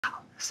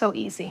So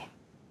easy.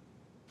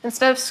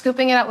 Instead of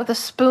scooping it out with a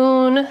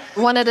spoon,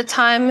 one at a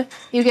time,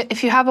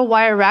 if you have a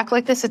wire rack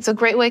like this, it's a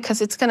great way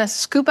because it's gonna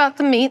scoop out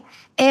the meat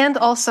and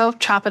also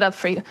chop it up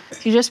for you.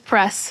 You just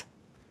press.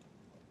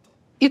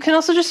 You can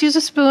also just use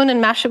a spoon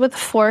and mash it with a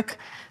fork.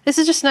 This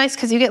is just nice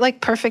because you get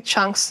like perfect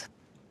chunks.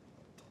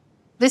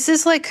 This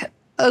is like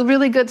a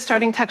really good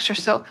starting texture.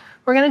 So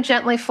we're gonna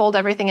gently fold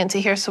everything into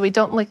here so we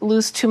don't like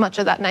lose too much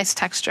of that nice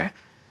texture.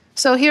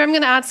 So here I'm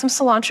gonna add some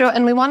cilantro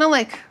and we wanna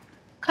like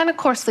kind of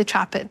coarsely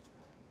chop it.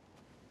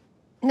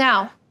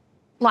 Now,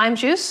 lime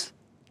juice.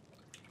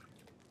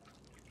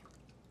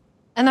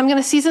 And I'm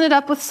gonna season it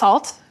up with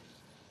salt.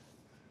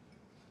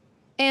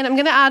 And I'm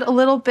gonna add a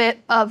little bit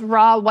of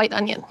raw white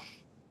onion.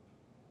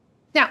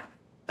 Now,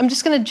 I'm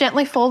just gonna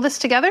gently fold this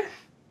together.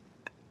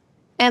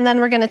 And then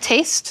we're gonna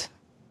taste.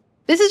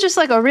 This is just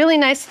like a really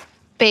nice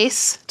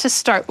base to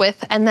start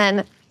with. And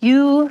then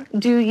you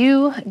do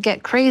you,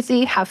 get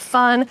crazy, have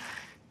fun.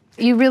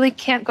 You really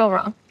can't go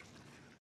wrong.